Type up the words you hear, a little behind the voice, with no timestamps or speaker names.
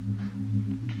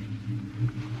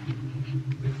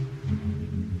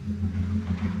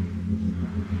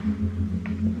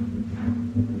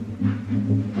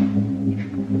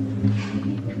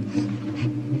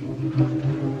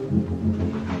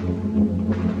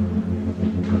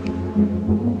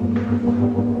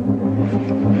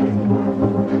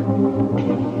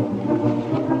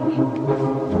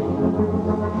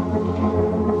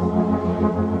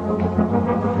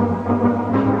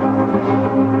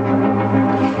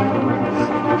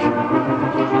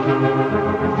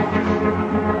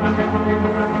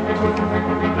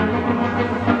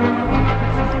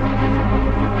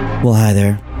Well, hi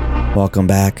there. Welcome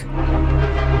back.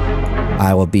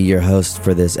 I will be your host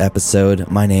for this episode.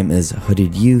 My name is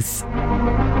Hooded Youth.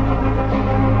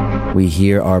 We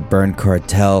here are Burn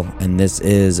Cartel, and this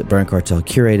is Burn Cartel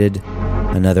Curated.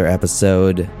 Another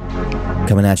episode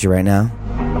coming at you right now.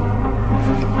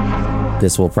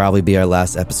 This will probably be our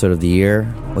last episode of the year.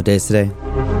 What day is today?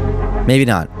 Maybe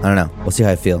not. I don't know. We'll see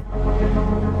how I feel.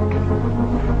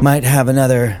 Might have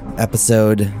another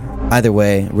episode. Either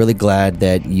way, really glad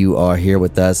that you are here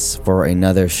with us for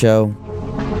another show.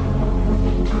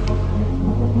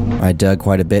 I dug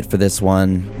quite a bit for this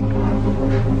one.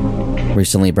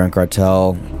 Recently, Burn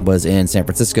Cartel was in San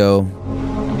Francisco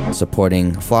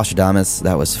supporting Flosstradamus.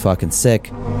 That was fucking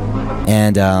sick.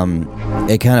 And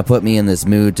it kind of put me in this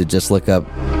mood to just look up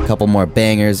a couple more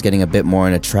bangers, getting a bit more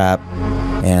in a trap,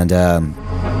 and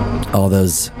all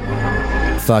those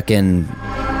fucking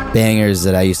bangers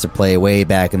that I used to play way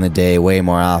back in the day, way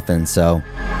more often. So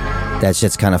that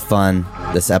shit's kind of fun.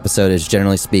 This episode is,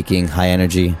 generally speaking, high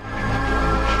energy.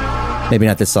 Maybe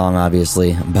not this song,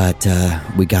 obviously, but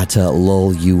we got to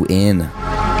lull you in.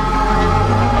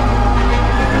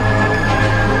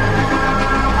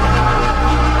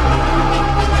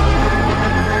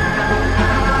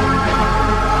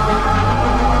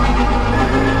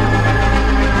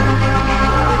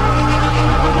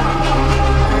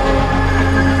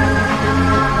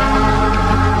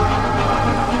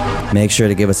 Make sure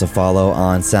to give us a follow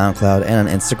on SoundCloud and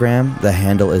on Instagram. The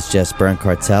handle is just Burn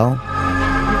Cartel.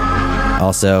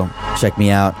 Also, check me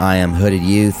out. I am Hooded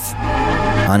Youth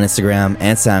on Instagram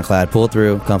and SoundCloud. Pull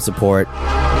through, come support.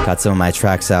 Got some of my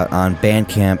tracks out on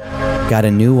Bandcamp. Got a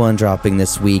new one dropping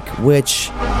this week, which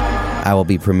I will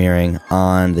be premiering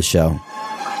on the show.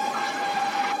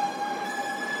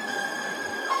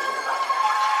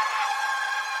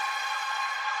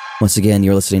 Once again,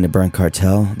 you're listening to Burn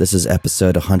Cartel. This is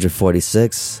episode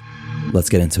 146. Let's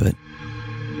get into it.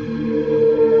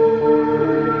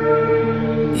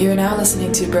 You're now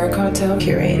listening to Burn Cartel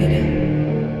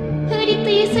Curated.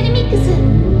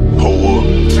 Pull up,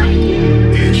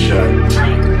 headshot,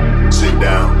 sit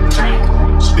down,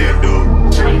 stand up,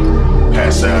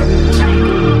 pass out,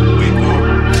 wake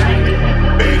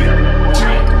up, bait it.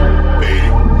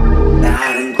 Now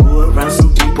I done grew around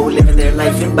some people living their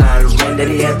life in bottles.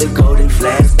 Granddaddy had the golden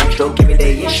flags, next door give me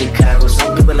day in Chicago.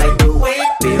 Some people like the way it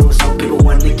feels, some people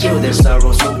want to kill their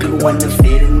sorrow, some people want to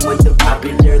fit in with the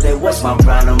popular. That was my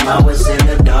problem. I was in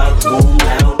the dark room,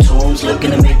 loud tunes,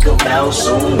 looking to make a vow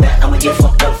soon that I'ma get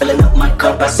fucked up, filling up my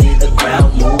cup. I see the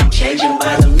crowd move, changing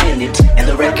by the minute, and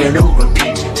the record on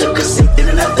repeat. Took a sip, then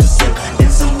another sip,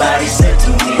 then somebody said to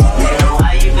me, "Now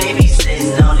why you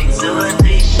babysitting? Only 2 or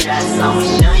 3 shots. I'ma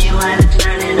show you how to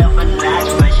turn it up a notch.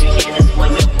 First you hit a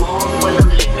swimming pool full of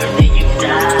liquor, then you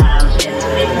dive.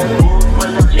 Pool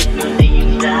full of liquor, then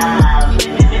you dive.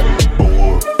 Pull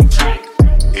up,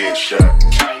 headshot,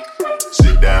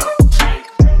 sit down,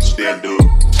 stand up,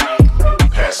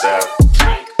 pass out,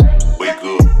 wake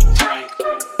up,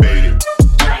 fade it.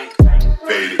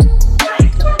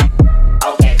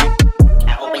 Okay,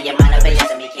 now open your mind up and listen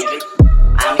to me, Kendrick.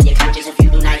 I'm in your conscience. If you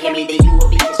do not hear me, then you will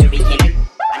be history, Kendrick.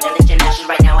 I know that you're nauseous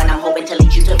right now, and I'm hoping to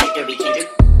lead you to victory, Kendrick.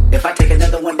 If I take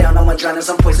another one down, I'ma drown in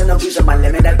some poison, abusing my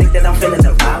limit. I think that I'm feeling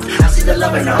the vibe. I see the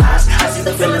love in her eyes. I see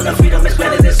the feeling of freedom is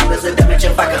granted as soon as the damage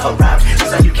if I can arrive. This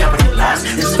is how you capitalize.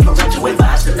 This is parental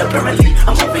advice, and apparently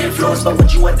I'm over influenced by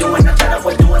what you are doing. I thought I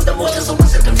was doing the most, and someone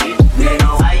said to me,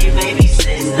 "Now why you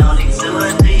babysitting? Only 2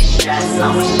 or 3 shots.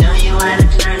 I'ma show you how to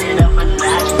turn it up a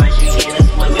notch. First you hit a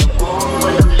swimming pool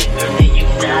full of liquor, then you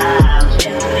dive.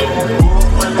 Pool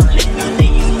full of liquor,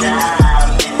 then you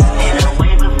dive. And I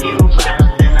wave a few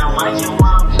bottles, then I watch you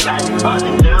walk by. All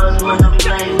the girls wanna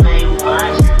play, they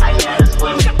watch. I got a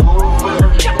swimming pool full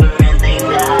of liquor, and they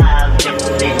dive.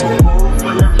 Pool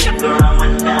full of liquor, I'ma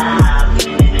dive."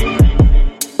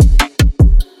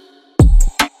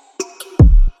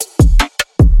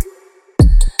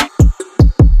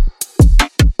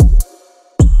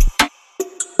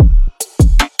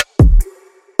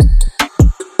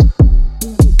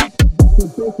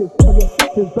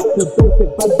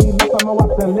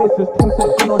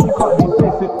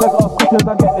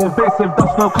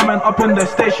 No comment up in the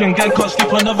station, gang can't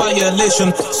sleep on a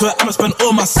violation. Swear I'ma spend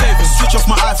all my savings. Switch off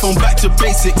my iPhone, back to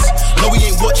basics. No, we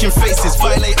ain't watching faces.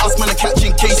 Violate us, man, are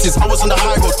catching cases. I was on the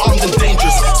high road, armed and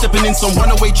dangerous. Step Stepping in some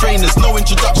runaway trainers, no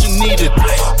introduction needed.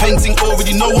 Painting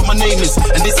already know what my name is,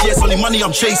 and this year's only money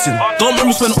I'm chasing. Don't make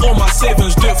me spend all my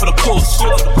savings, do it for the cause.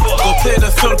 Go play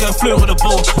the field, get fluent with the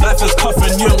ball. Life is tough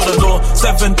and you ain't with the law.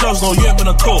 7 drugs, no, you ain't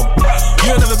been a call.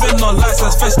 You ain't never been on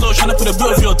license, festo, tryna put a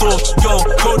bill for your door. Yo,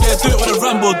 go there, do it with a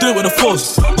Rambo, do it with a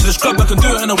force. To the scrub, I can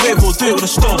do it in a wave, or do it with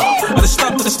a storm. I just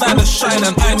stab to the stand and shine,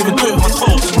 and I ain't even do it with my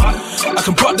toes. I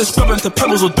can put this scrub into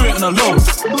pebbles, or do it in a low.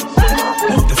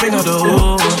 The thing I do,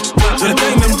 so the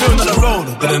thing them doing on the road,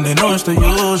 but then they know it's the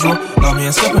usual. Now me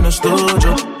and Step in the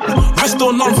studio. Wrist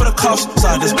all known for the cuffs,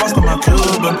 side this bust on my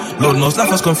Cuban. Lord knows life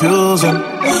was confusing.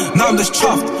 Now I'm just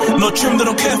chuffed, no trim, they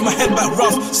don't care if my head back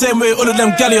rough. Same way all of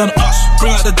them galley on us. Bring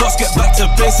out the dots, get back to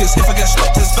basics. If I get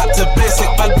stopped, it's back to basic.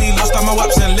 Bad B lost on my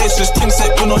waps and laces. Ting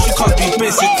set, you know she can't be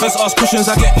basic. First ask questions,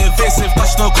 I get evasive.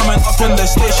 That's no comment up in the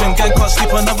station. Gang can't sleep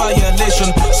on the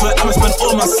violation. Swear I'ma spend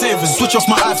all my savings. Switch off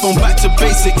my iPhone, back to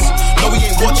basics. No, we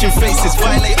ain't watching faces.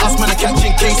 Violate us, man, are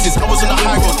catching cases. I was on the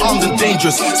high road, armed and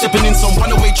dangerous. Stepping in some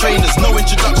runaway trainers, no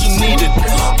introduction needed.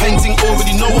 Painting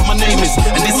already know what my name is,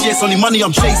 and this year's only money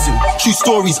I'm chasing. True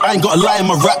stories, I ain't got a lie in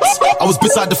my raps. I was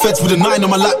beside the feds with a 9 on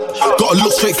my lap. Gotta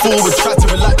look straight forward, try to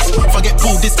relax. If I get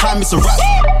pulled this time, it's a wrap.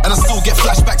 And I still get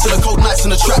flashback to the cold nights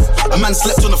in the trap. A man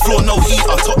slept on the floor, no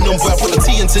heater. Tottenham boy, I put the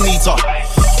tea into Nita.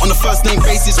 On a first name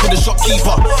basis with the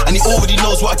shopkeeper, and he already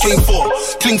knows what I came for.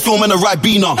 Cling film and a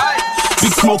Ribena.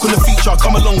 Big smoke on the feature, I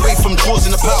come a long way from drawers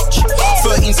in the pouch.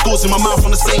 13 scores in my mouth on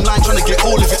the same line, trying to get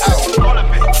all of it out.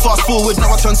 Fast forward,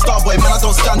 now I turn star boy, man, I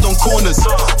don't stand on corners.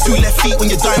 2 left feet when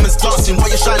your diamonds dancing, why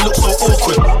your shine looks so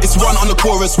awkward. It's 1 on the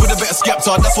chorus with a bit of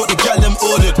Skepta, that's what the gal them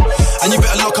ordered. And you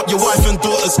better lock up your wife and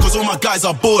daughters, cause all my guys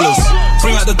are ballers.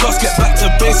 Bring out the dust, get back to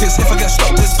basics. If I get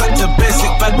stopped, it's back to basic.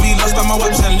 Bad B lost on my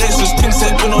waps and laces. Ting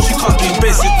said, you know she can't be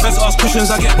basic. First ask questions,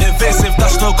 I get evasive.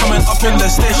 That's no comment up in the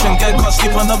station. Gang can't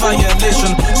sleep on the violation.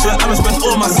 Swear I'ma spend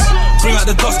all my bring out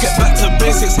the dust, get back to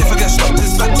basics. If I get stopped,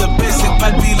 it's back to basic.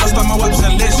 Bad B lost on my waps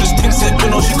and laces. Ting said, you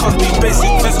know she can't be basic.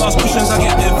 First ask questions, I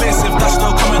get evasive. That's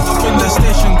no comment up in the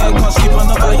station. Gang can't sleep on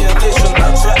the violation.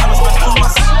 Swear I'ma spend all my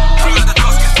bring out the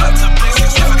dust, get back to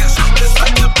basics. If I get stopped, it's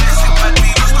back to basic. Bad B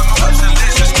lost on my waps and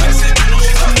laces. Ting said, you know she can't be basic.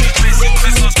 First ask questions, I get evasive. That's no comment up in the station.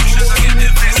 Gang can't sleep on the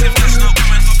violation.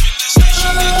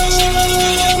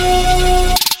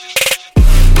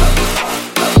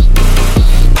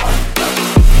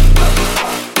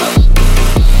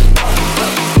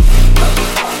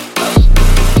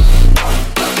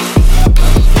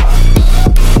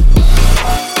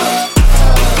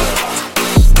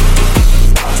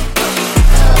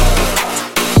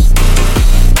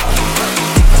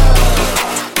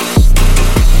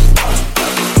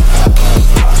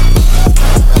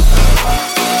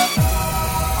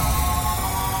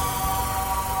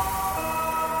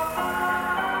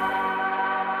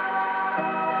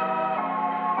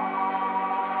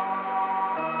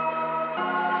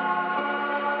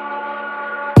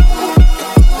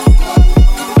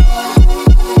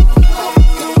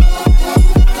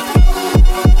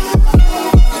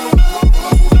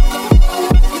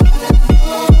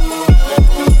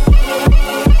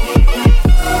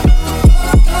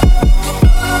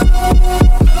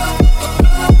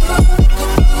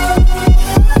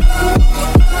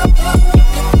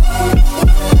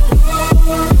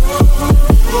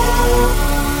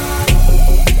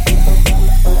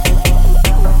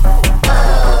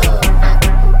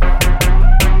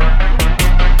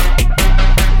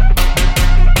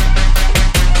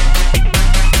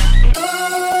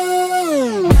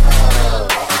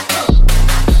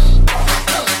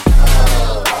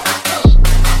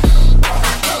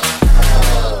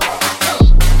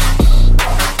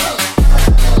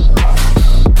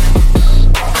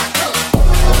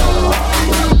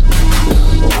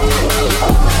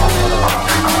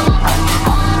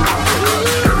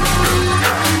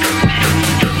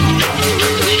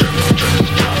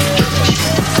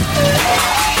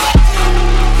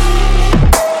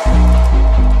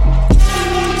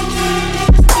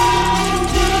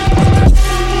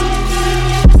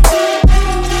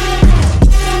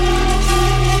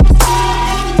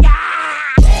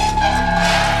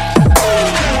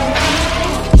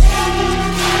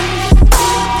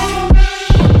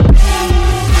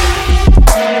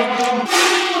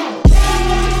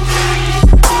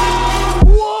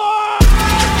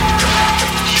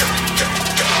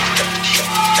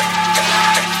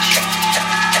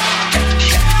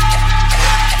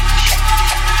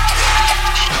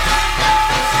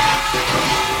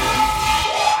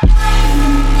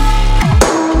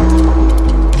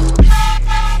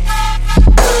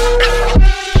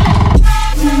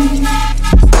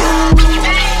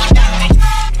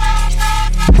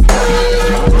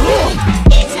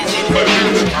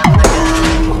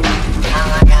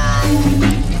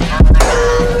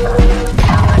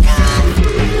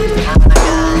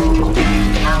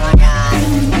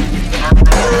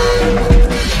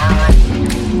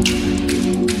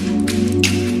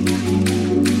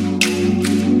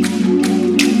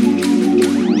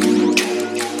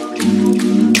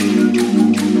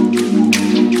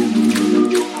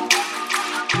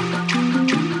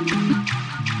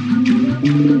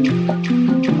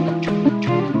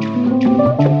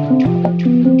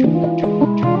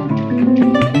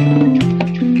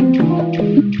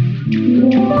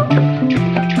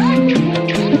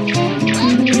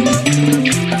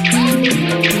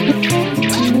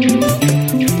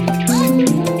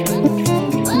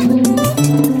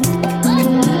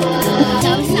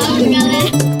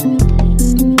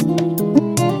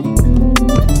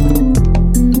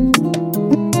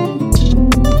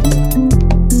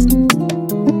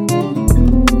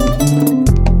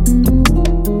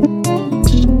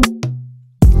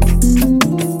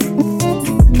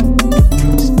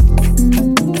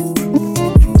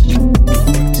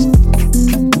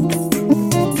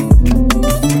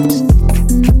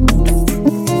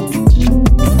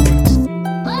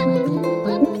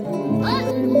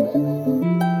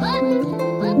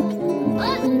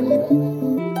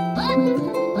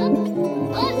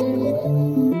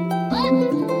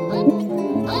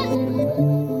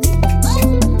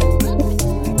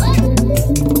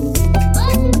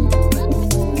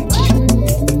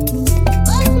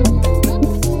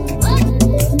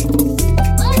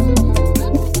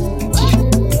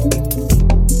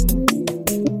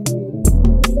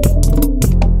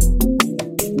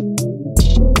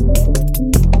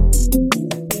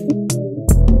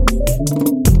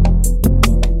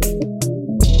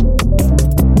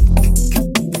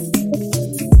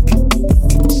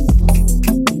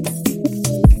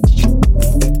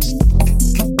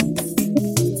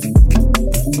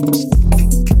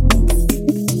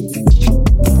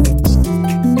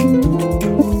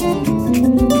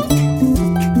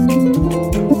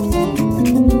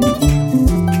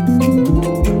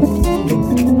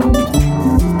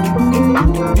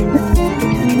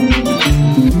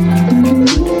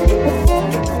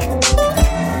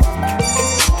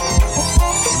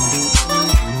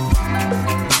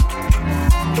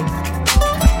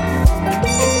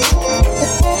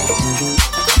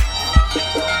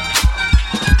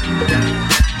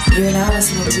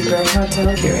 Burn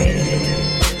Cartel Curated.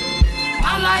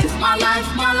 My life, my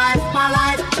life, my life, my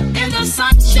life in the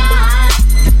sunshine.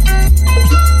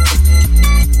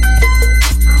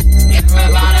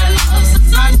 Everybody loves the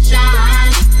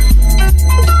sunshine.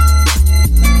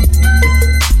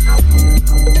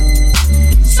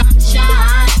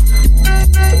 Sunshine.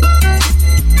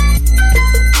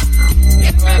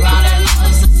 Everybody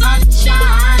loves the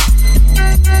sunshine.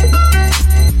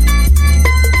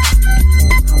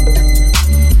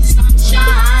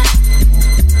 Sunshine.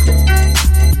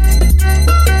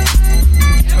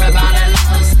 Everybody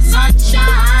loves the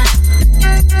sunshine.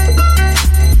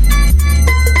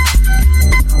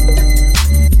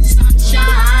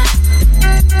 Sunshine.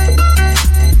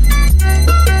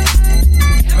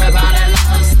 Everybody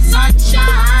loves the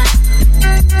sunshine.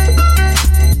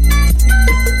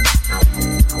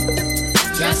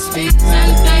 Just speaks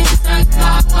and thinks and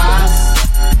powers.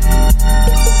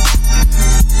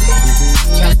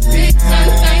 Just speaks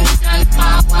and thinks and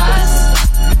powers.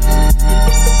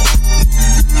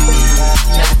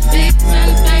 Just speaks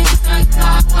and thinks and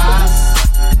powers.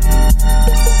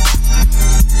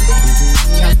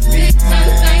 Just speaks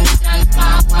and thinks and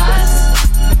powers.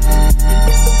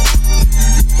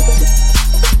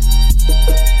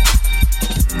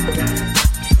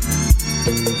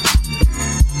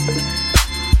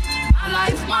 My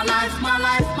life, my life, my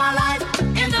life, my life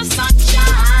in the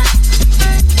sunshine.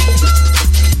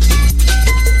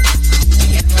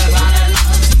 Everybody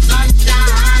loves the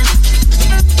sunshine.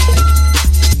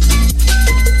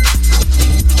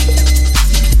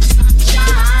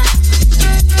 Sunshine.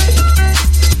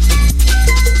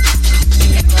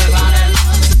 Everybody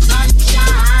loves the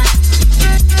sunshine.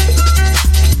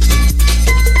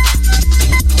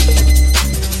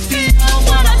 Feel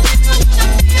what I feel, what I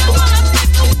feel, what I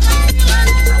feel, what I'm feeling.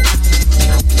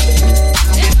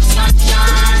 In the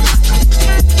sunshine.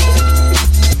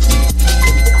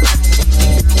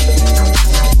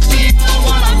 Feel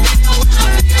what I feel, what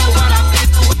I feel, what I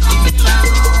feel, what I'm feeling.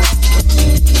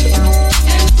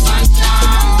 In the sunshine.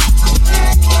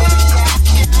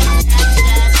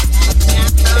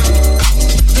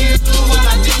 Do what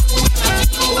I do, what I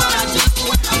do, what I do,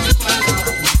 what I'm doing.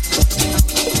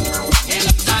 In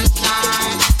the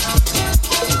sunshine.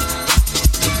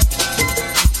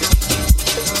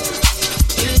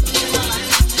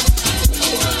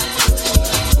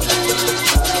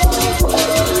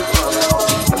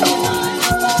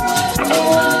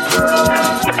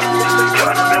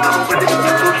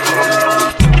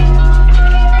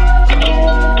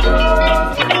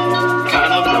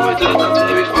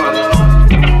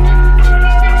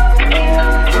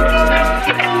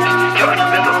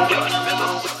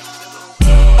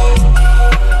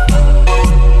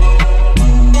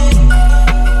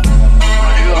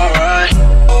 You alright?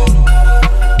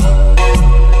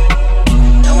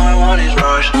 Now all I want is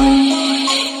rush.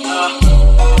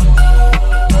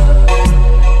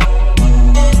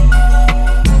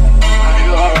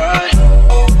 You alright?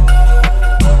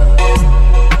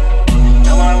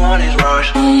 Now all I want is rush.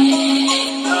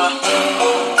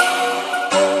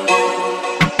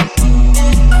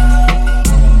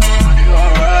 You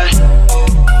alright?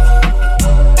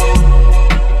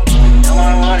 Now all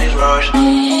I want is rush. You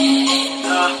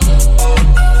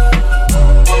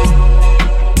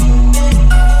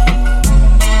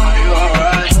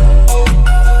alright?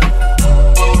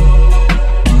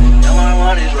 Now all I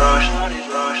want is rush.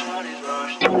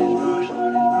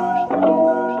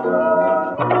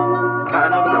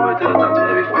 Kind of blow it to the top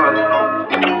till we falling on.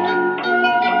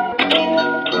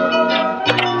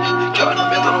 Kind of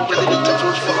bend on whether the touch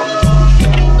was falling.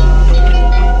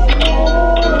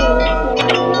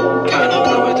 Kind of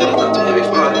blow it to the top till we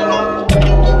falling on.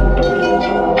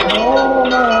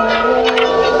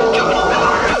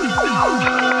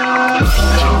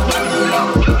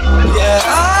 Yeah,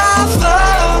 I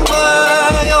found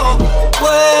my own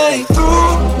way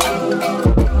through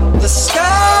the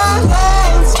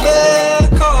skyline's been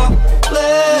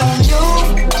calling you.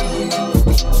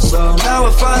 So now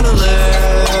we're finally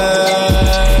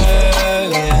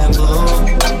in bloom.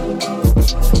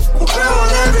 We're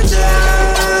growing every day,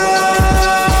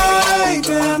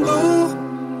 bamboo.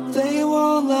 They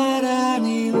won't let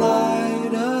any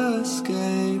light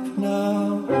escape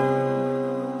now.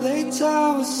 They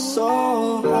tower so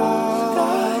high,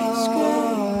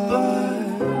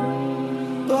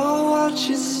 but watch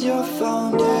as your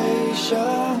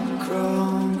foundation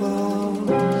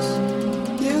crumbles.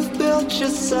 You've built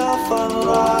yourself a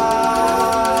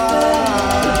lies.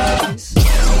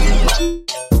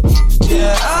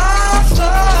 Yeah, I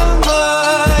found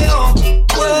my own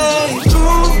way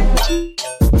through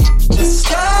the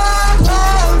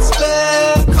skyline's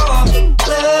been calling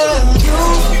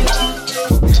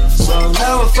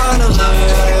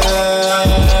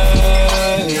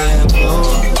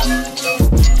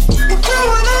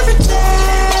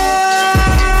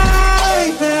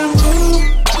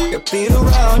beat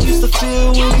around, used to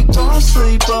feel when we don't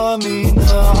sleep on me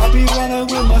now. I be running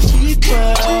with my feet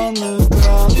flat on the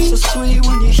ground. It's so sweet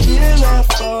when you hear that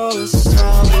forest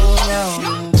sound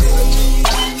around me.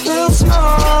 Feel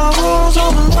small, walls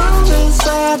all alone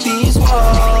inside these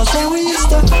walls, and we used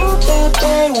to hope that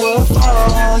they would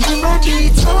fall. You might be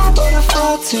tall, but if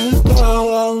I to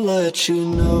go, I'll let you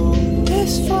know.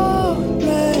 This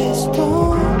forest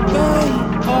won't rain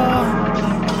on me.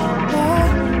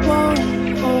 Night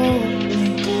won't hold me.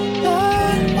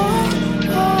 Night won't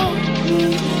hold me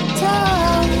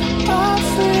down. I'm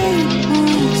free.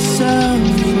 Sound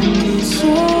from these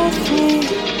softly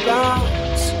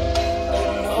rounds.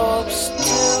 And hope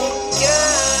still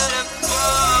get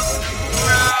above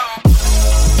ground.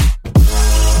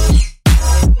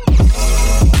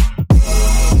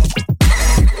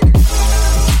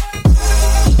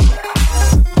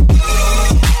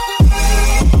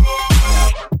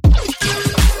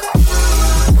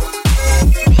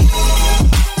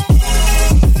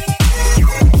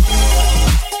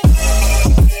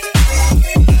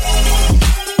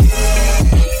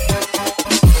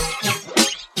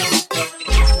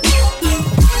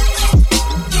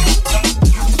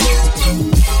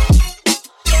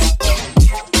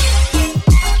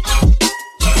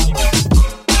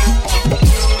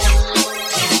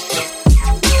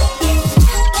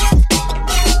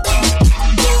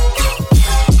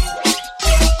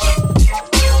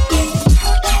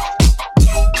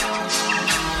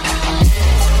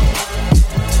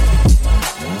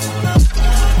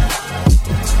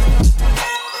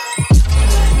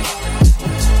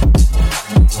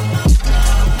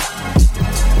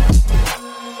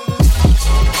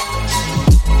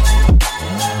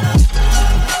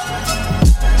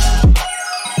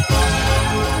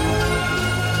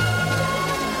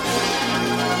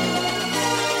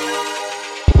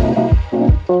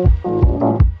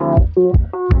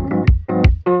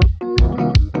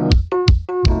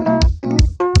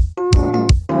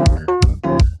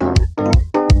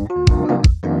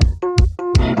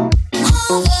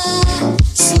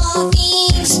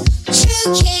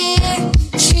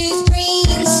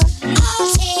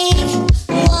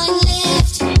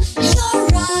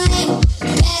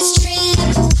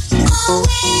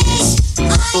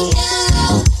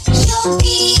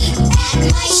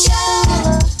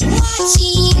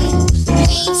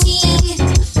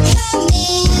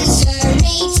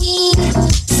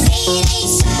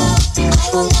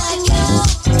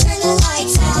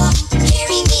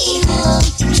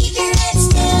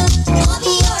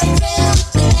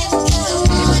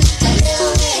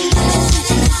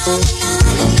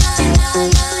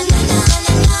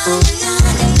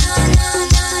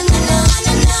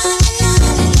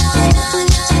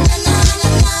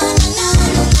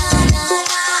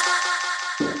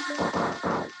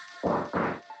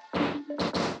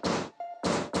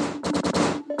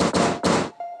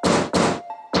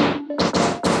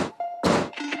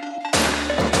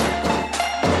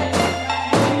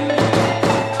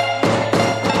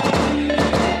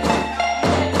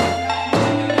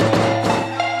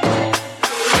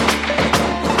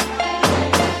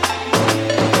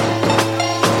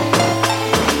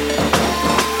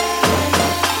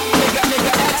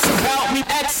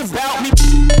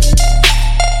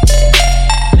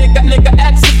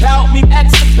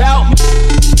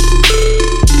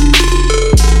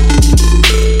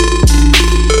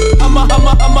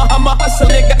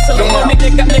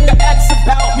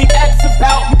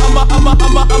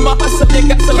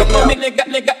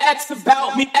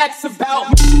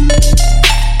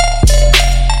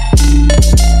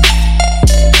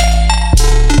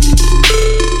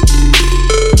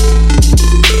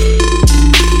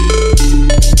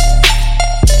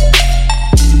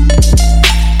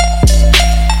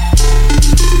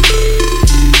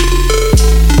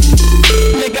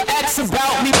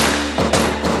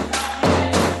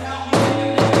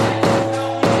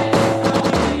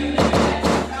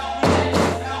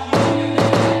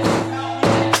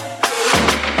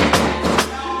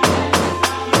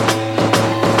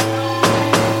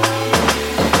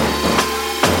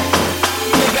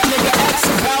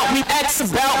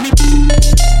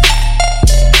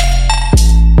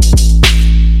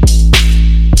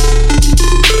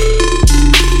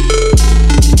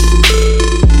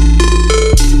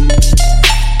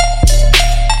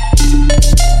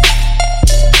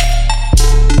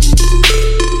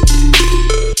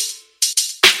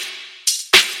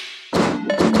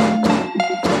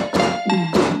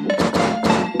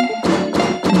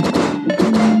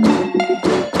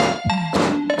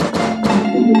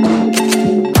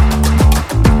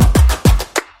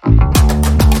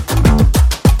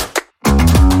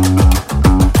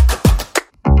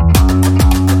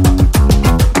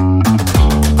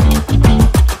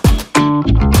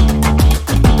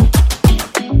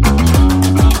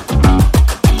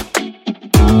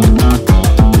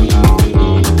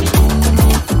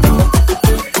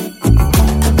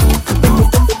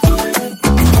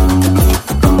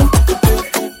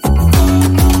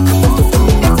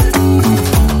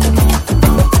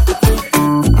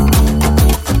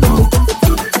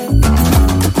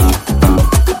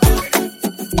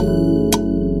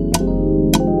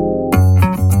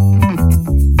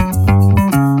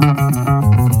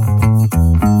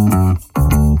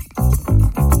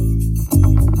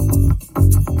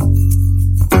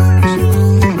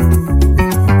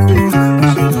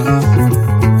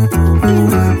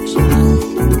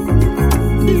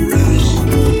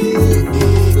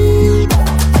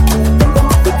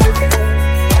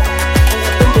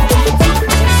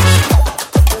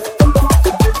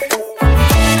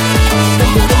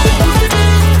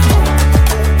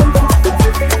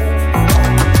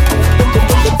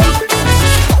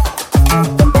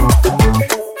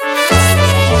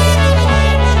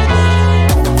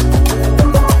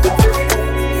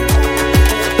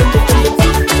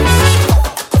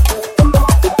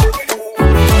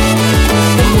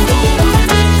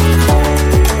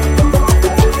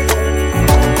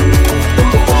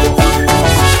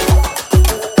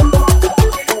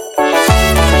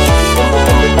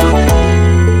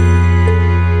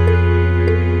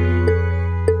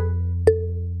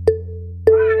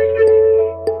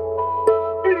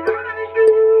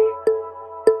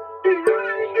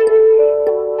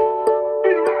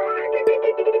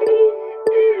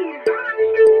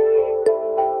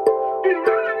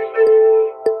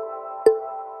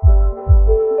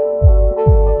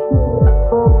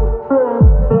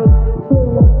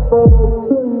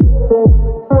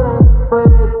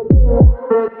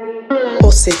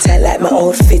 pussy tight like my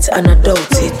outfit and I doubt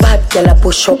it. Bad girl I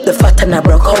push up the fat and I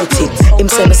broke out it. Him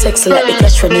say me sexy like the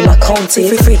cash when him account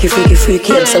it. Freaky,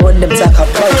 him say when them talk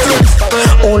about it.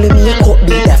 Only me a cut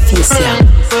beat that face yeah.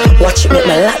 Watch it make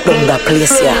me lock down that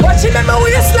place yeah. Watch it make my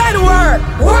waistline work.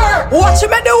 Watch it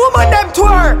make the woman them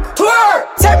twerk.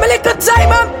 Take me little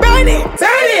time and burn it.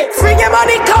 Bring your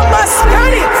money come and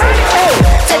spend it. Hey,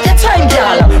 take your time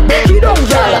girl, break it down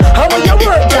girl. How will you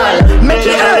work girl, make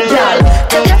it hurt girl.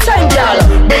 Take your time girl,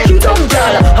 break it down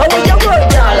girl. How will you work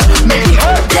girl, make it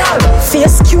hurt girl.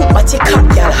 Face cute but you can't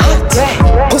girl hot.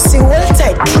 Pussy well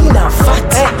tight, clean and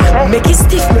fat. Make it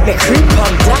stiff, make me creep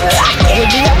on that. When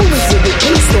me a boom it, the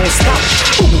things don't stop.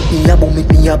 Boom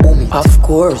it. Of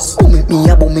course. Boom it.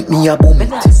 Boom it. Boom it.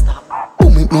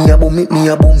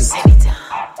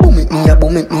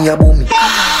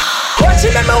 Watch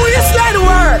it make my waistline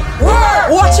work.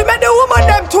 Watch it make the woman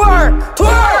them twerk.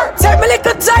 Take me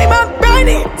little time and burn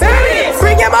it.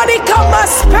 Bring your money come and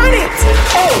spend it.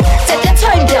 Hey, take your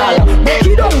time girl, make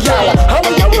it down girl. How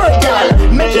will you work girl,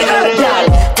 make it hurt girl.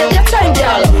 Take your time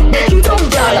girl, make it down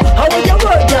girl. How will you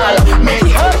work girl, make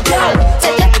it hurt girl.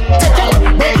 Take it,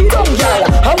 make it down girl.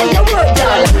 How will you work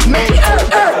girl, make it hurt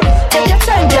girl. Take your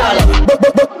time girl,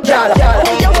 girl. How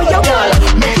will you work girl,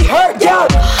 make it hurt girl.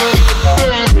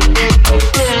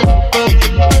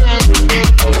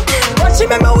 Watch it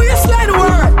make my waistline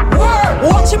work.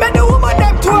 Watch it make the woman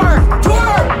them twerk.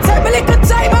 Take me little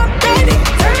time and burn it.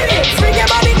 Bring your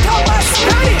money come and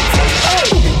spend it.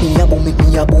 Boom it.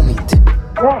 Boom it. Boom it.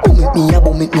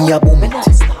 Boom it. Boom it.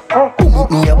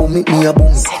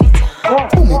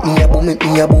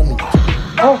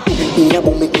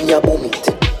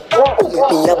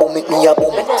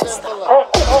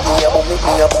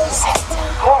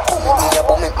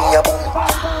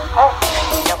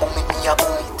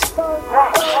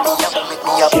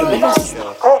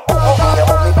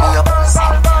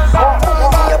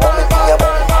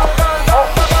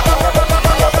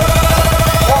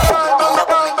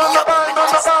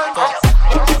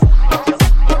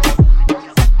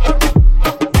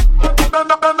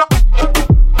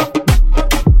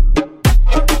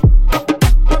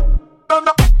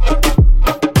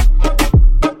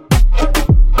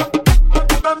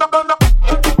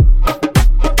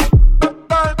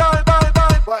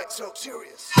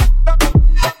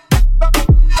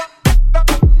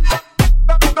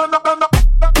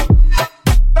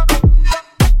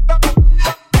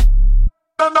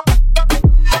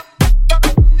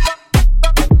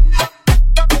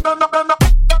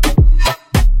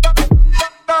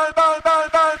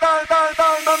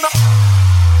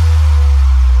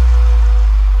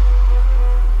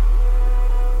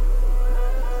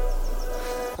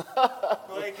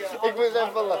 Ik moest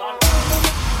even lachen.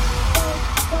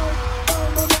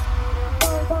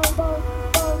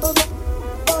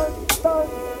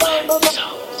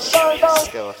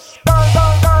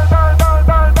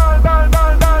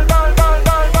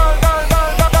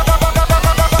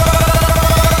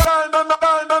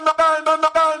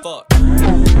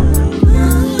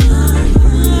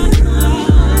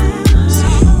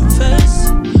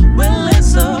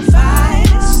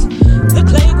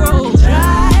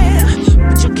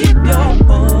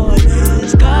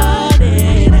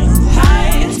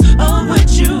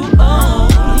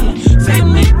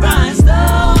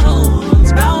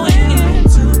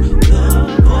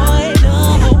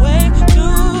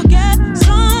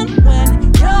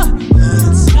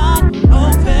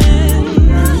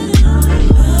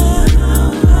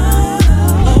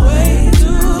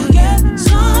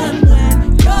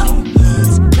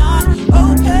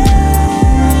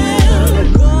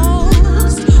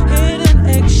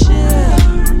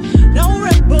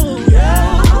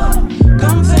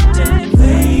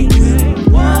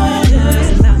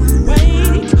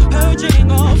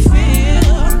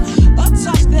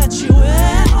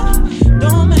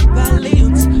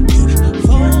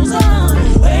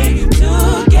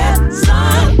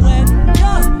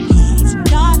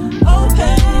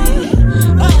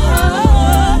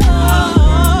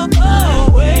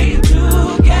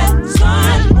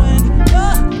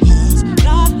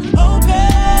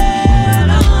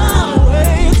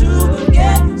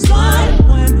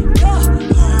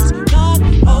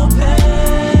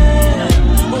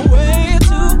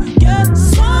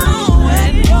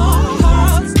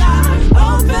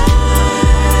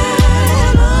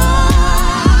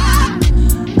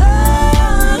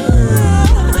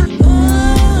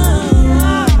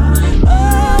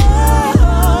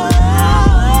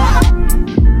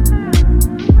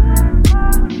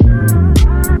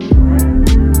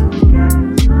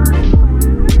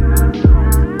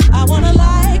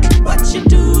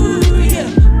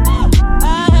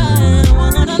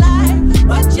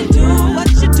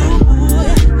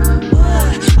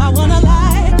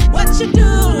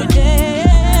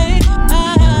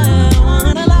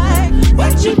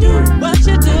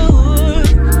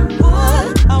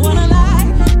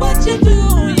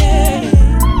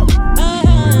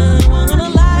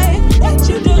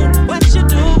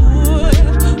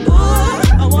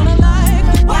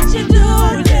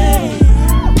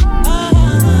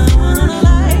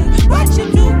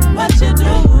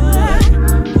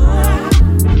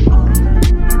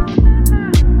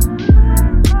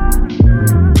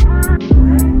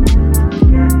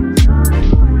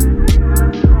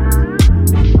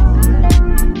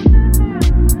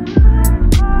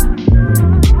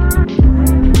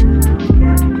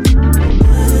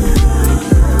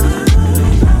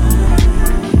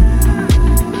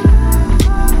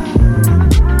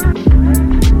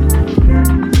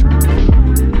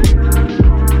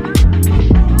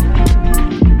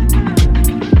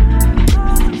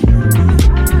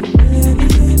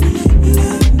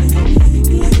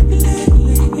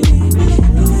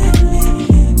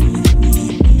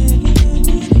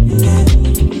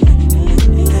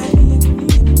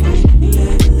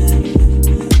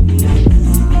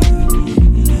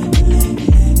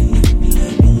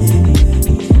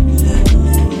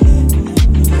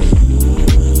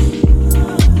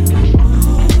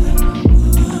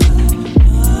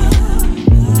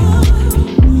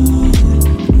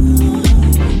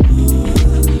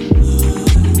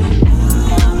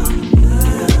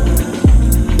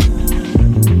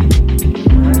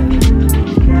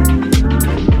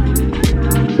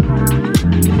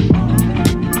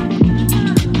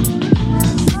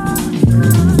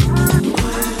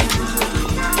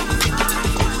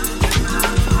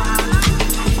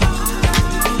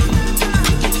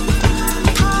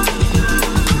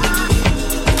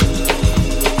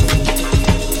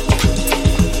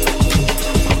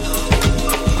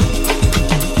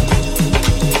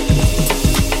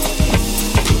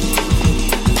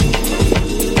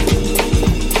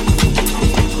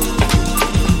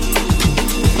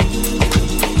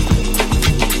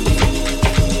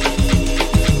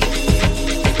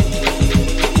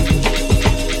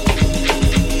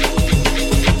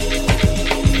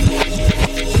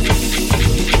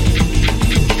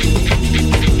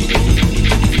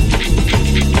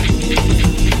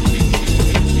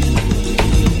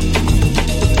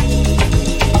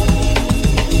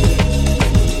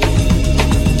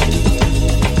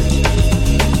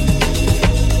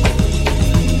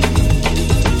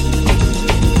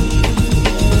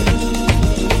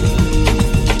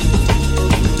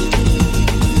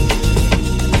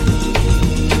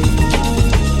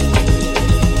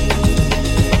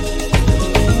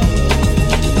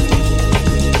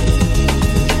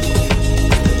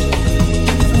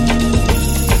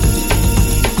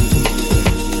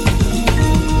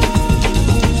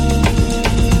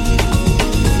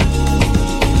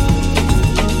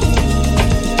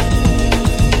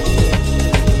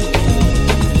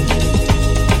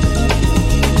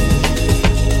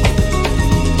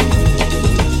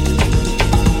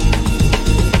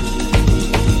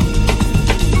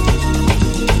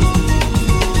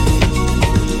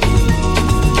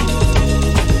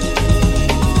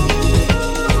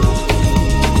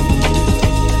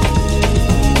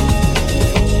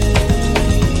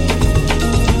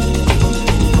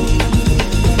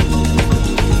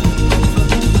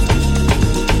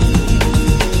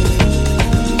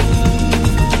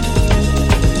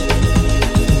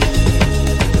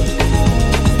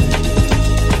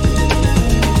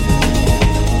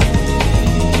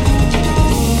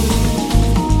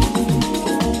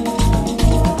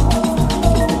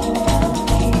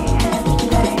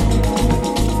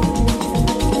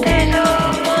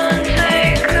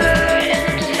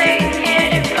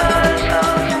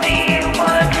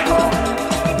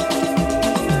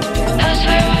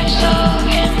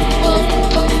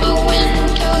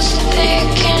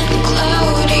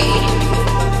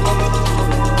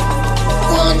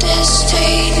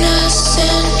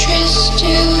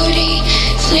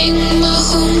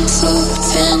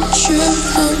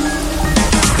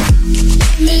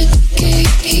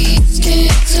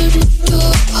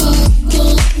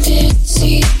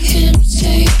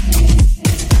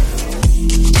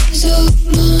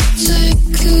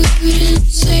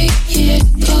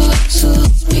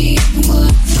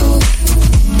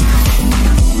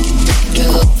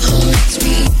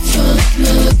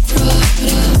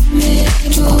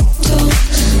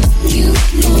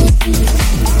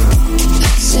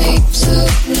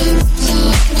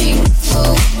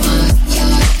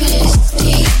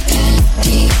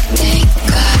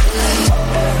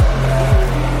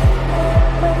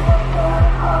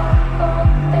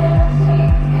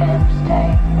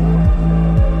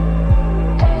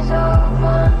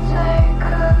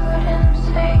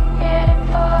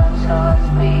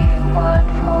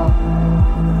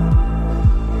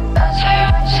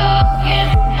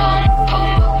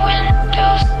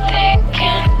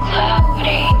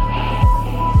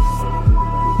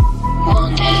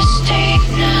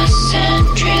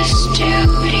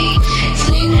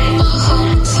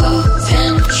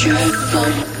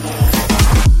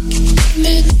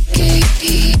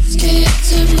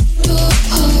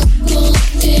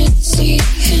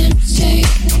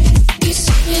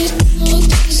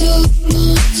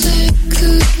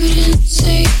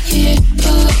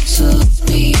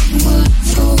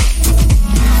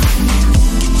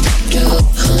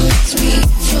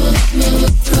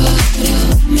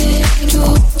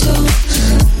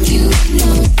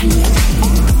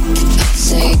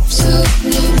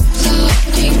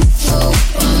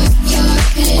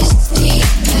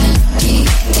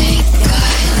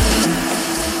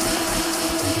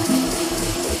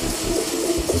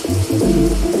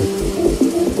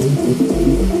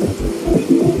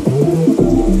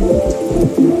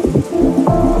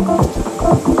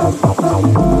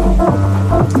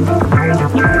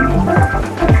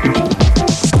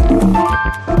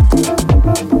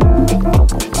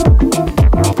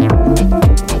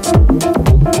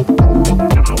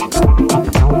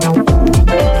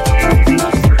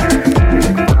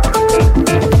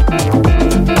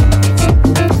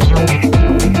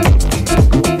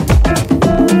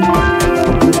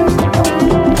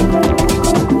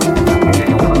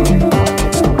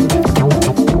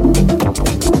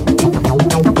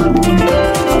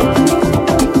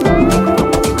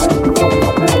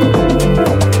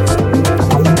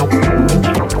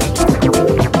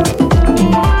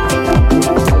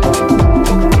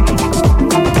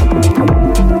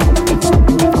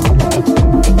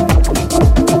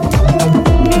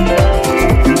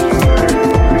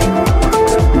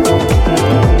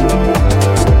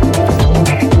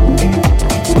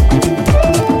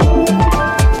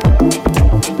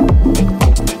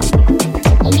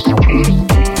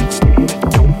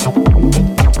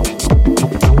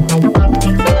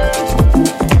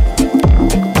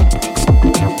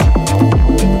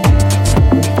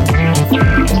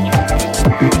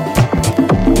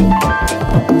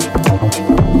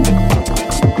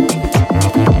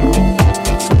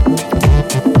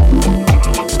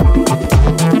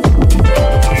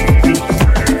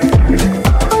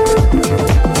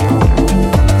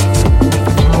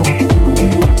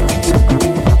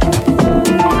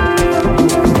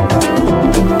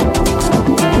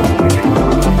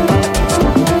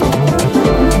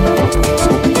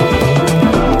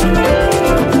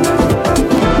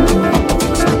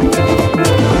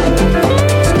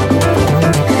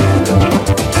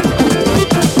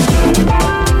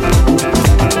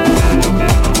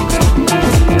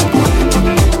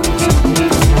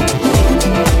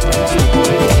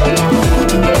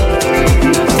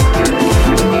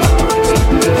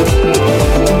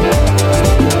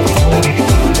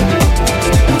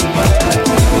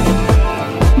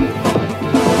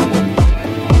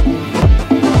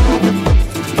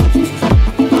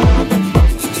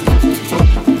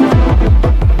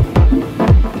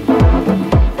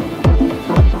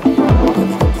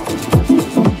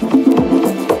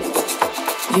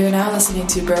 listening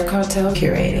to Burr Cartel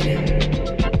Curated.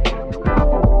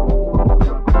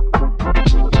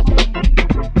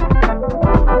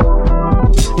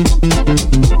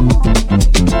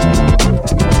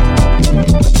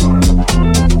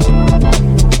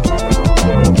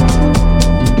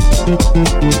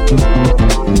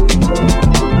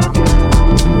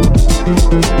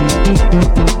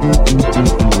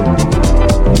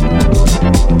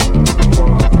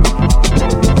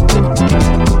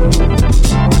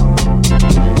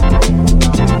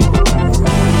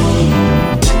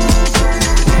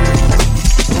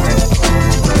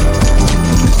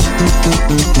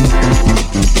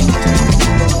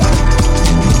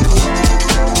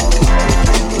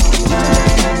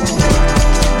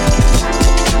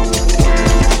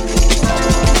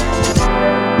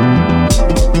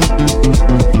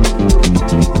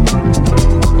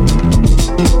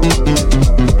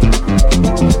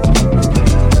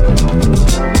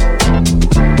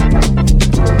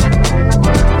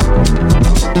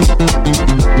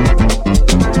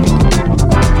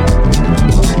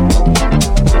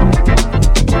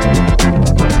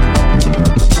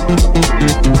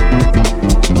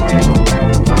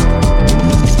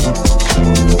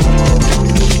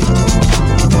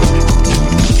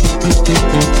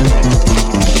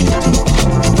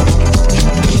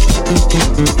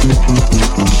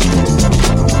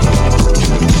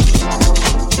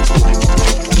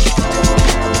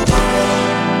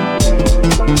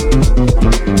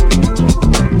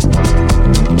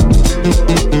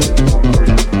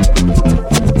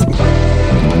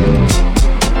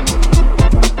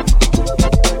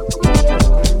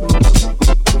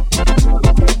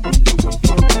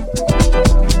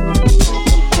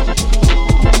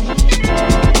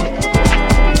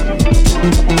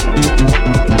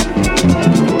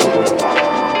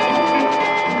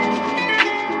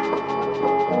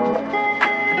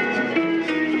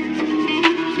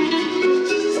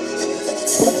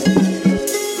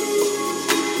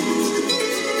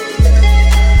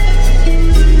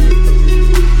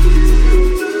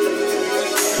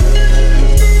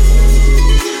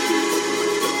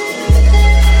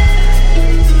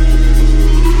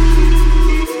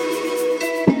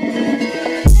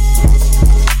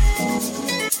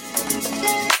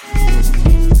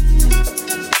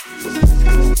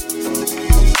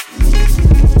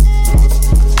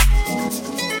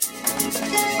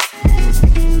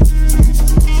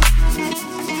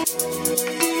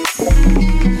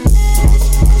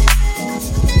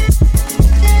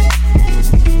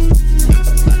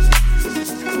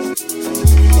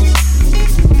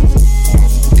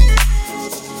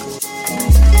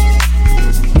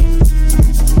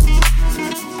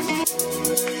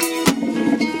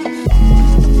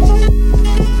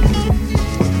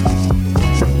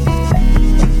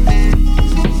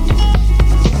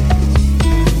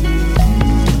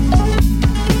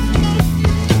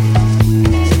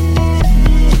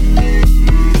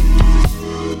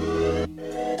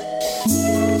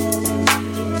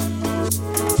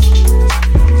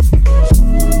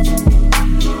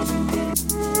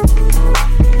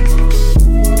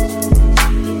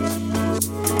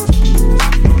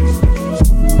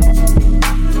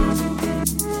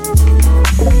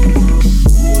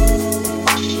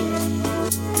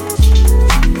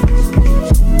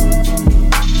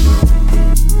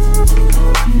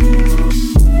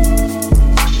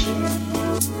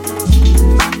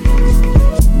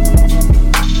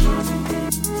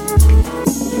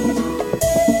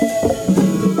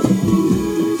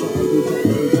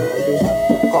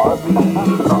 Gotta be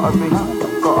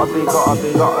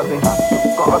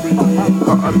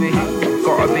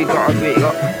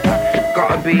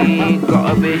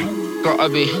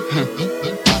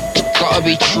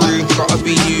true, gotta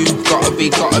be you, gotta be,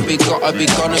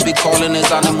 gonna be calling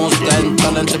his animals then,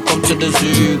 tell them to come to the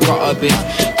zoo. Gotta be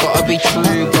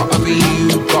true, gotta be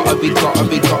you, gotta be, gonna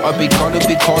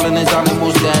be calling his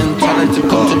animals then, tell them to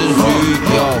come to the zoo,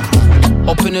 yo.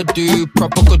 Up in a do,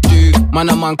 proper could do. Man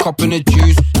a man copping the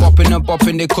juice. Bopping and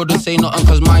bopping, they couldn't say nothing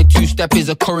cause my two-step is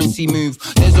a currency move.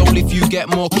 There's only few get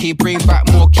more key, bring back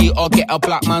more key or get a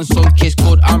black man sun kiss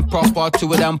good and proper.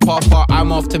 Two of them papa,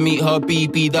 I'm off to meet her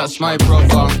BB, that's my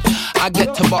brother. I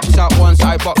get to box out once,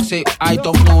 I box it. I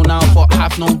don't know now, but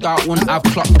have no doubt when I've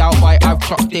clocked out why I've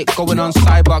clocked it. Going on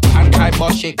cyber, can't type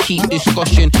or shit, keep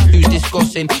discussion. Who's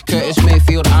discussing? Curtis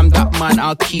Mayfield, I'm that man,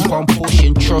 I'll keep on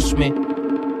pushing, trust me.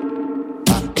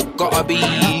 Gotta be,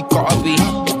 gotta be,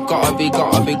 gotta be,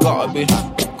 gotta be, gotta be,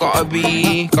 gotta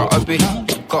be, gotta be,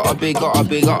 gotta be, gotta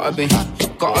be, gotta be,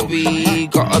 gotta be,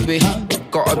 gotta be,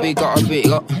 gotta be,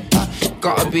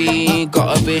 gotta be, gotta be,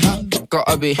 gotta be,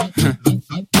 gotta be.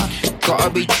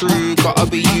 Gotta be true, gotta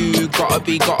be you, gotta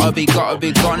be, gonna be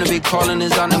calling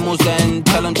his animals then,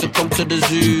 tell them to come to the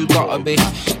zoo. Gotta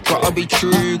be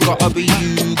true, gotta be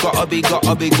you, gotta be,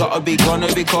 gonna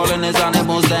be calling his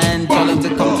animals then, tell them to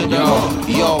come to the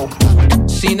yo.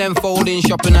 Seen them folding,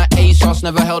 shopping at ASOS,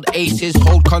 never held aces.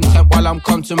 Hold content while I'm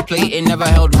contemplating, never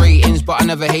held ratings, but I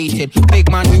never hated. Big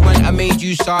man who went and made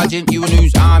you sergeant, you and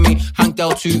who's army. Hank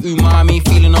Del to umami,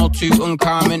 feeling all too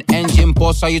uncommon. Engine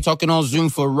boss, are you talking on Zoom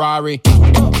Ferrari?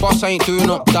 Boss, I ain't doing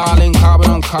up, darling, carbon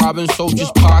on carbon, so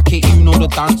just park it, you know the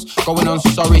dance. Going on,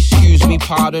 sorry, excuse me,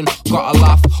 pardon, gotta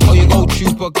laugh. Oh, you go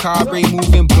chupacabra,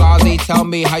 moving blase, tell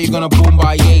me how you gonna boom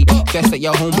by 8. Best that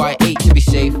you're home by 8 to be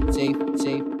safe.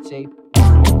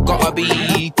 Gotta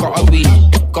be, gotta be,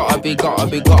 gotta be, gotta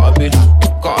be, gotta be,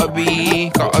 gotta be,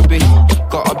 gotta be,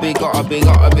 gotta be, gotta be, gotta be,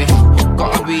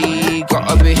 gotta be,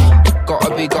 gotta be,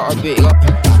 gotta be, gotta be,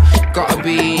 gotta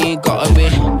be, gotta be,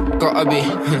 gotta be.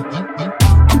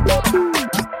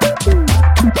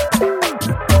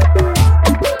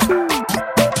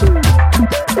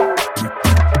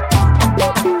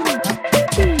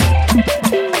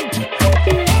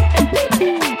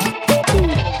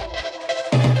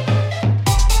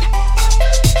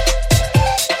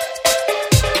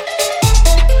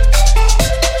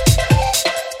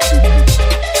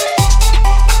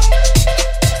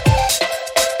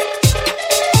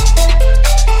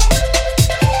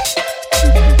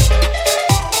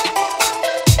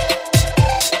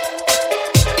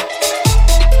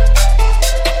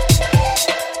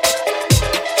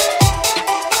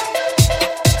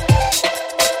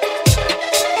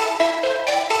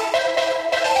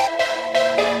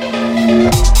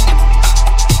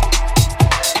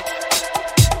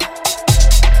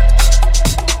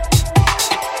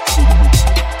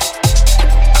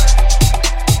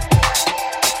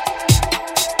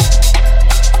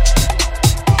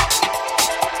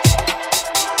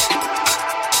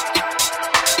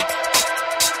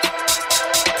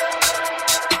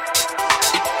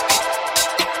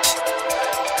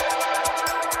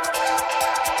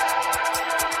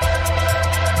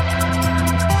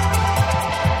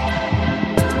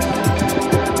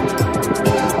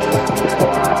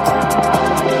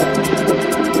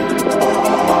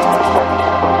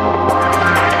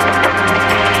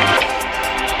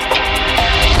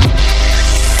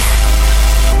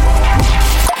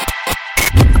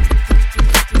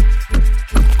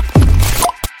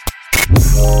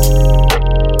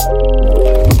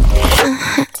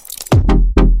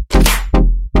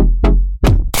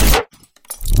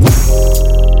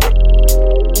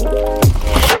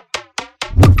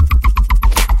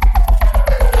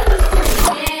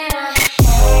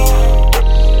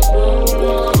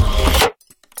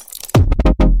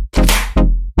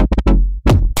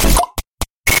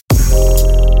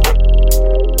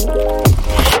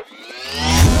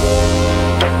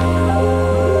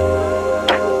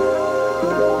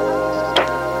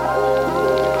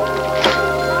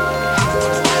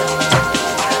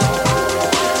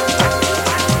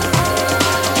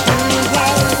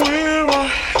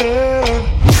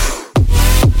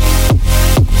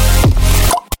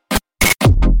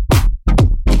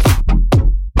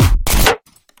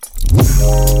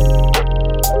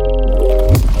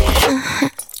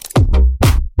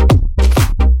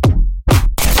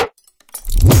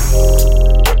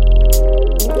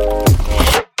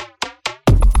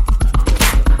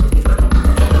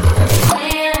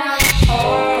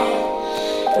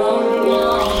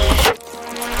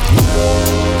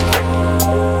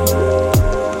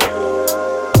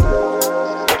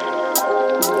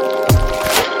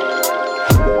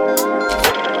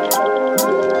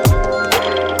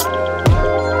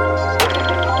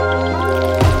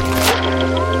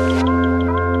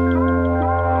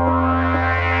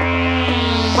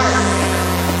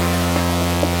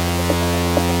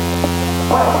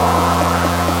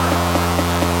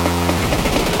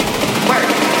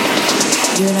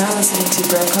 to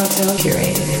Bro Cartel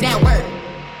Curated. Now work.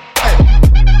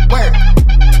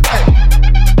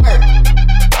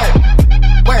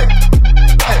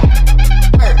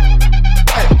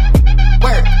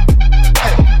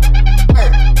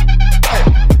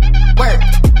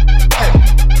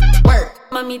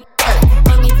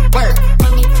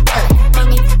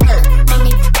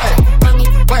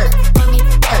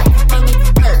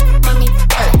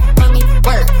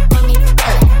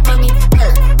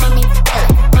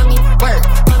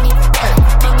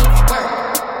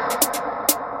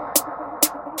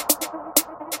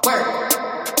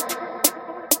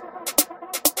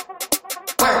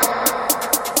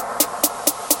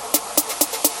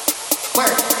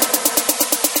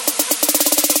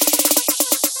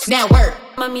 Now work,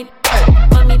 mommy,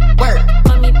 mommy, work,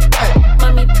 mommy, mommy, work,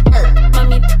 mommy, mommy, work,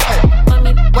 mommy,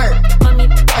 mommy, work, mommy,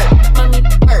 mommy, work, mommy, mommy,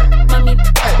 work, mommy,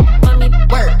 mommy,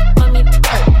 work, mommy, mommy,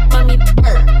 work, mommy, mommy, work, mommy, mommy, work, mommy,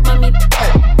 mommy,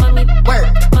 work, mommy, mommy, work, mommy, mommy, work,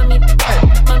 mommy,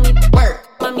 mommy, work,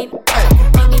 mommy,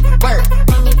 mommy, work.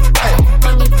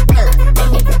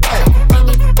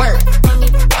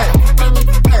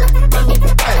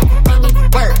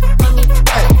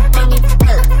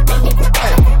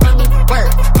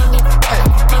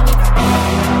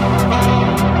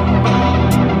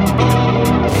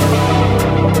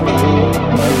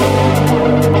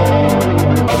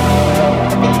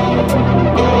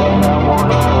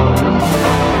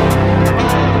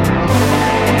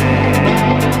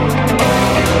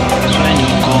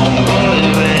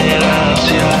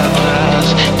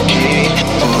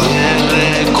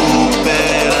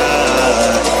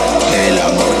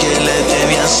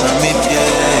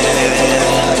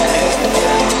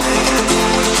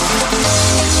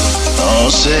 No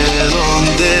sé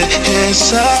dónde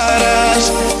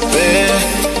estarás,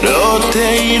 pero te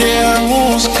iré a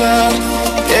buscar.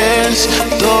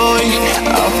 Estoy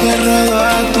aferrado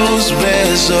a tus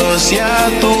besos y a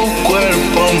tu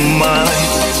cuerpo, mami.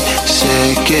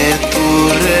 Sé que tú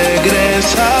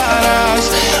regresarás,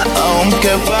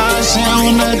 aunque pase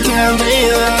una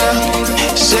eternidad.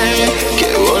 Sé que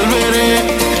volveré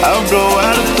a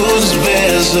probar tus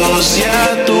besos y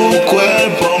a tu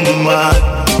cuerpo,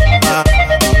 mami.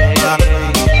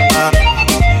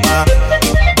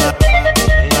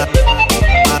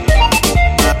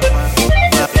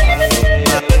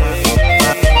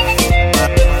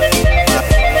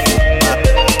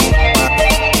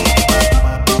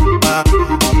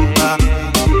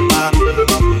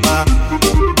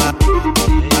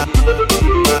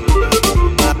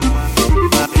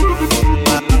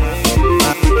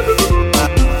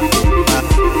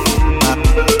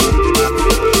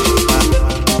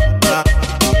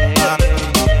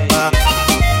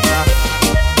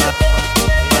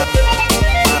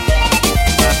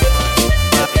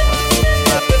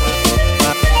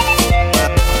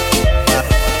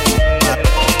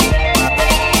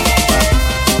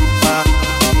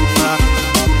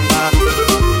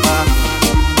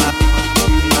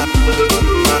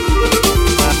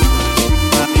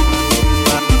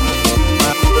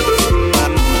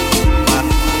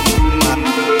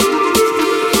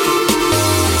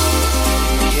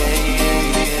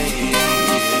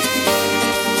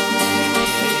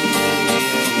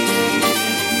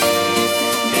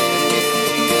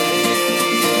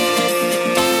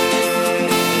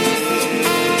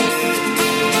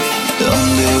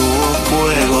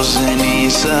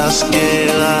 Cenizas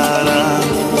quedarán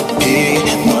y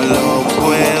no lo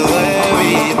puedo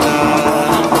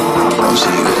evitar. No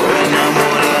sigo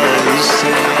enamorado de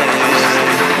usted.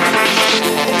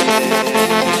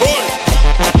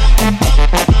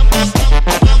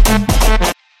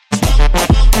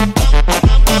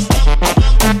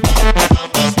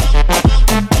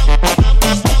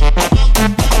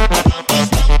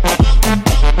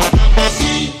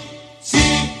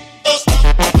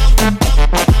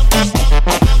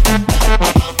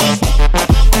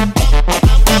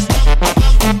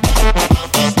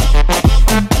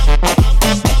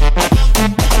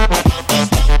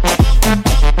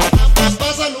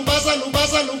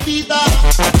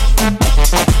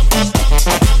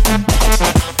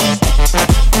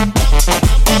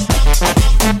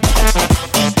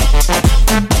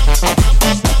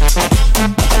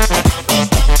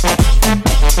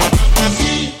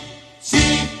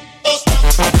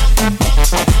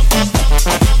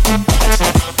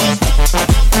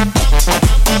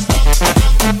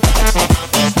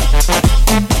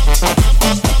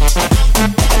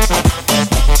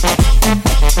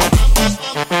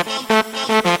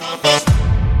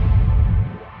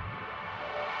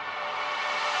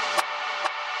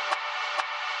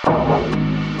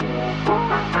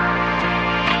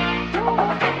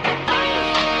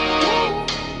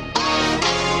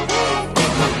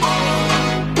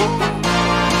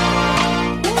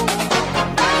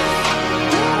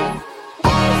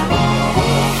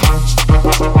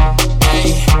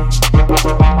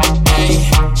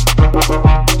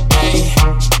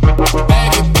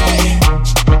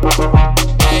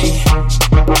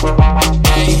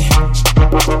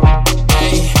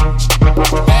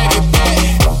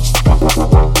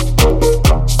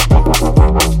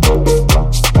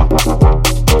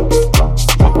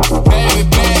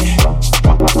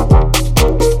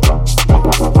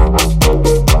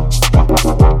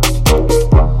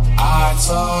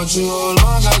 told you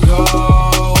long ago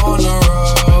on the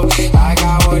road, I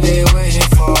got what they waiting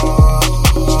for.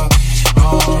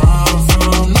 Don't run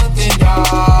from nothing,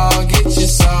 dog. Get your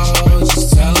soul,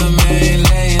 just tell them ain't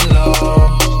laying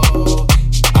low.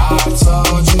 I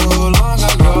told you long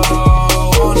ago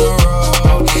on the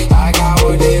road, I got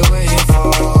what they waiting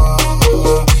for.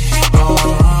 Don't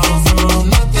run from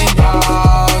nothing,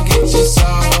 dog. Get your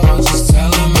soul, just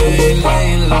tell them ain't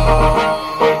laying low.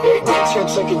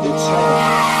 Check it, the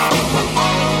time.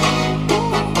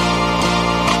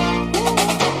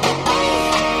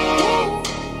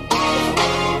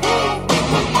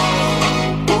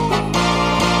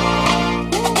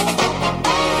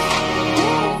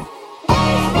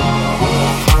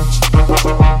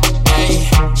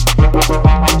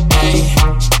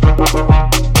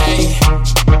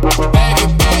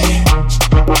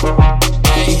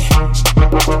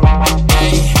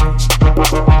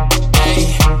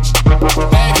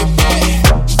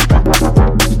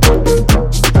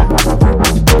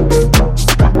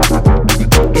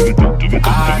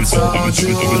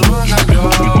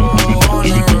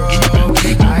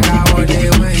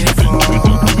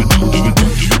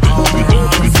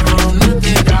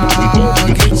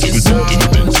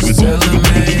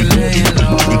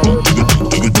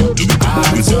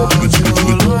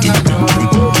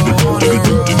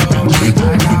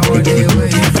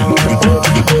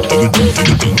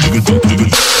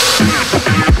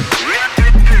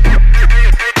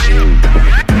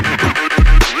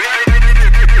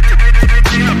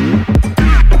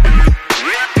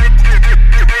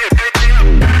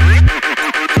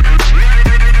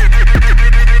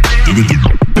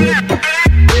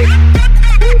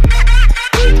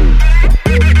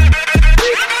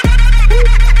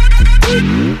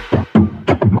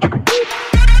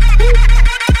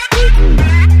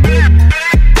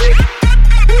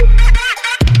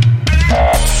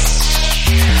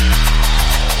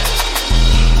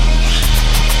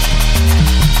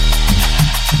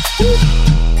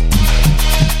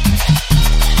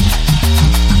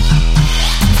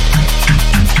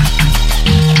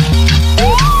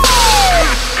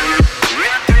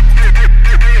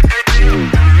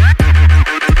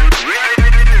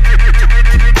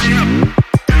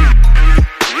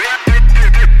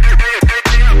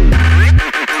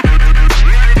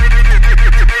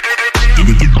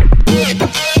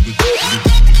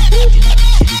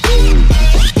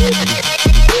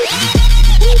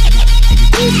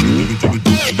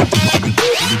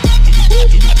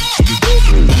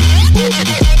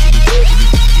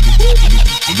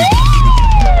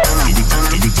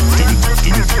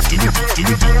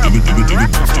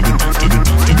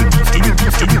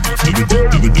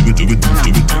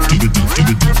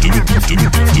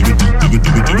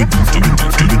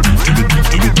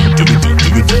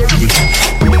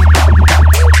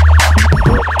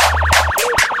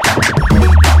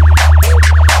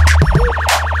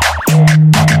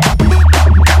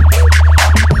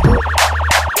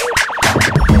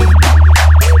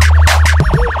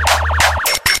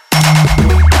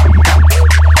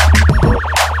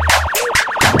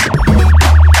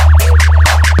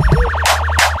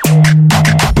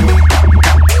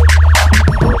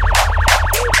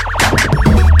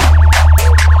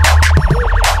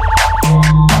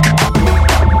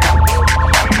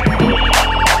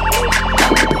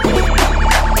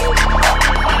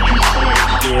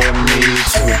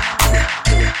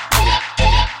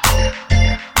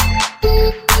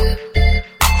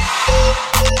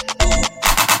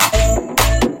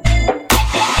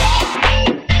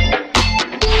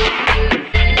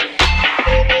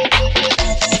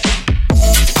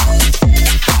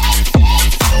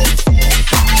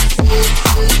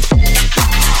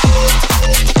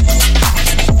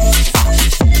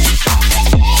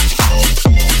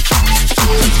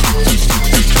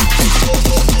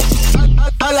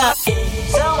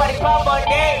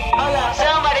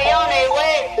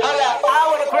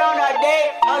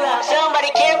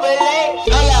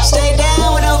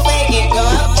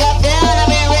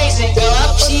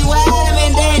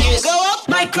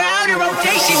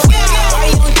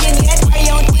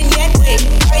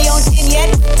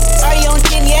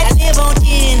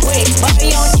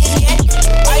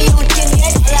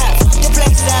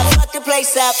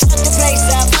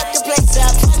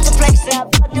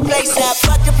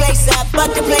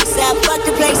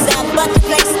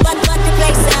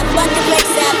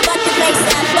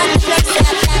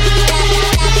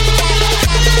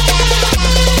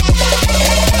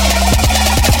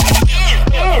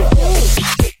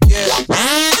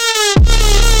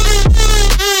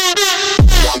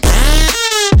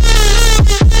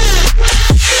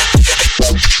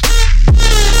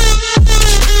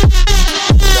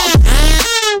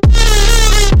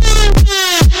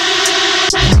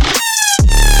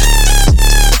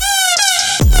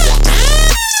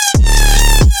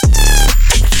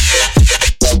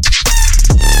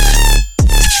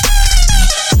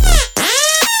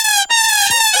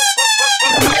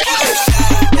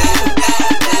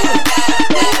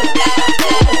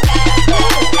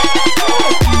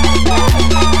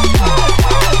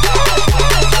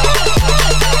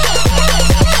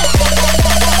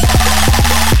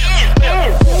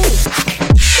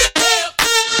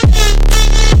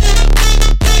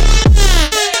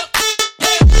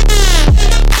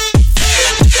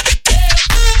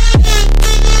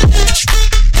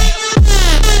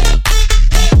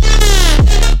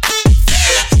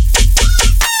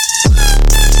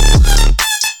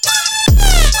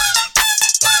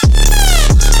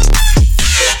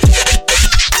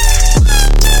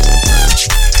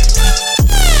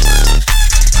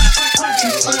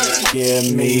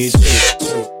 Yeah, me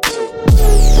too.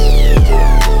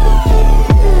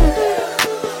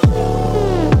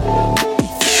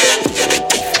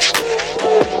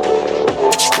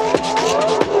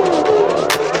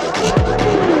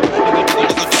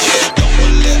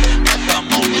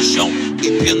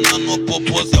 Empinando o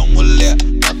popozão, mulher,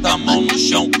 bota a mão no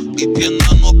chão.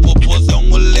 Empinando o popozão,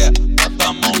 mulher, bota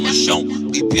a mão no chão.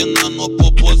 Empinando o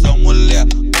popozão, mulher,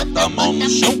 bota a mão no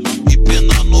chão.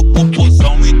 Empinando o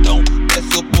popozão, então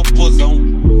desce o popozão.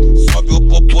 Sobe o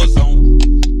popozão,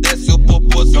 desce o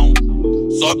popozão.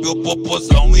 Sobe o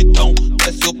popozão, então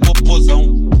desce o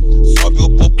popozão. Sobe o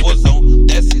popozão,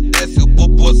 desce, desce o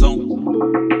popozão.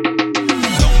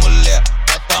 Então, mulher,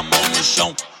 bota a mão no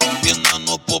chão.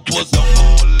 Empinando o popozão,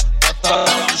 bota a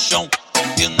mão no chão.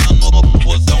 Empinando o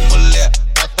popozão, mulher,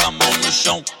 bota a mão no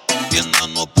chão.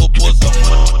 Empinando o popozão,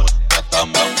 bota a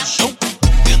mão no chão.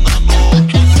 Empinando o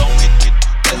popozão,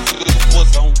 desce o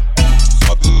popozão.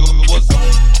 Sobe o popozão,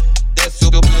 desce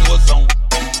o popozão.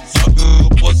 Sobe o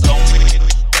popozão,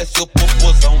 desce o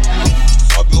popozão.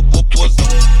 Sobe o popozão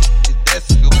e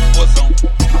desce o popozão.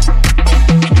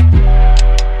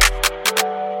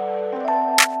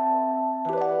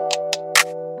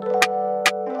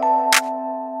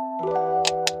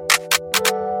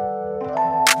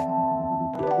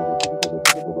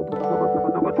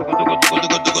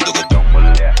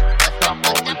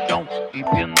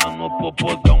 Empinando o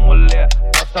popozão, mulher,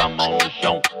 bota a mão no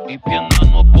chão.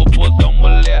 Empinando o popozão,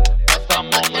 mulher, bota a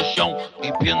mão no chão.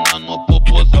 Empinando o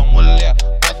popozão, mulher,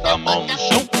 bota a mão no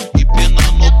chão.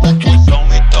 Empinando o popozão,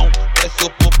 então desce o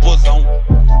popozão.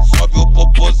 Sobe o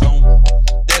popozão,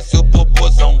 desce o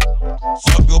popozão.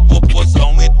 Sobe o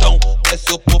popozão, então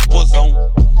desce o popozão.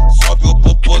 Sobe o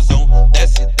popozão,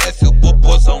 desce, desce o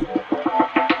popozão.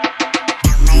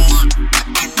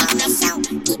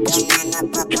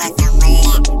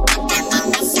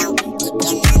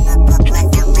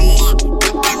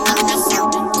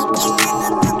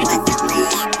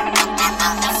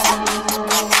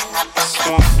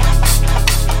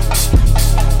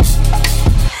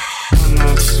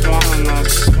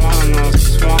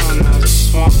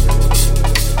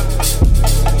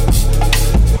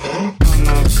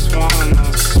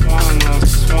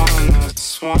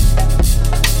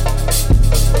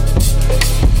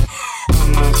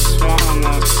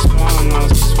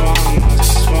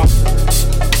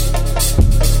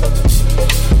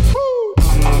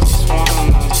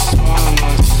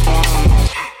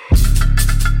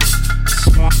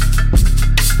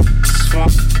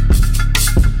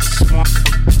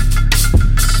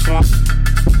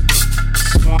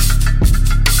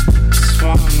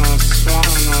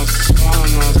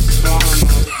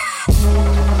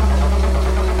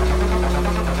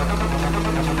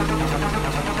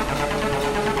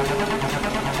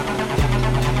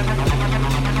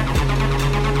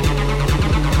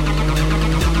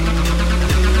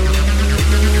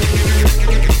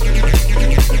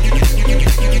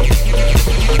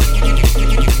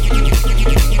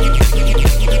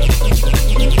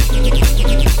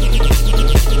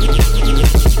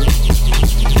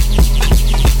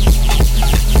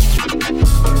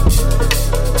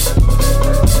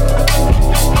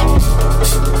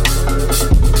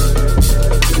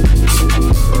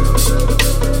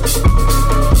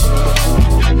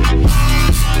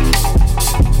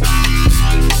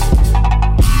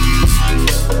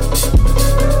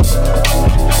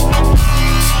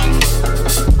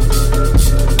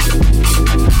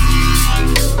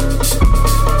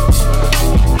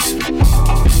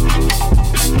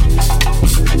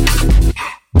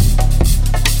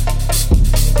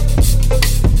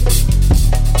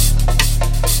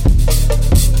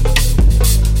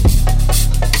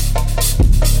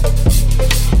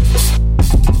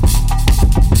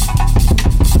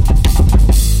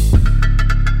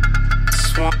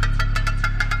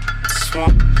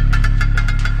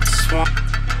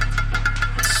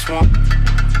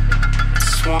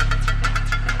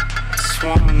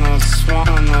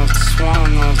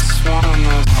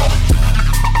 Swallow.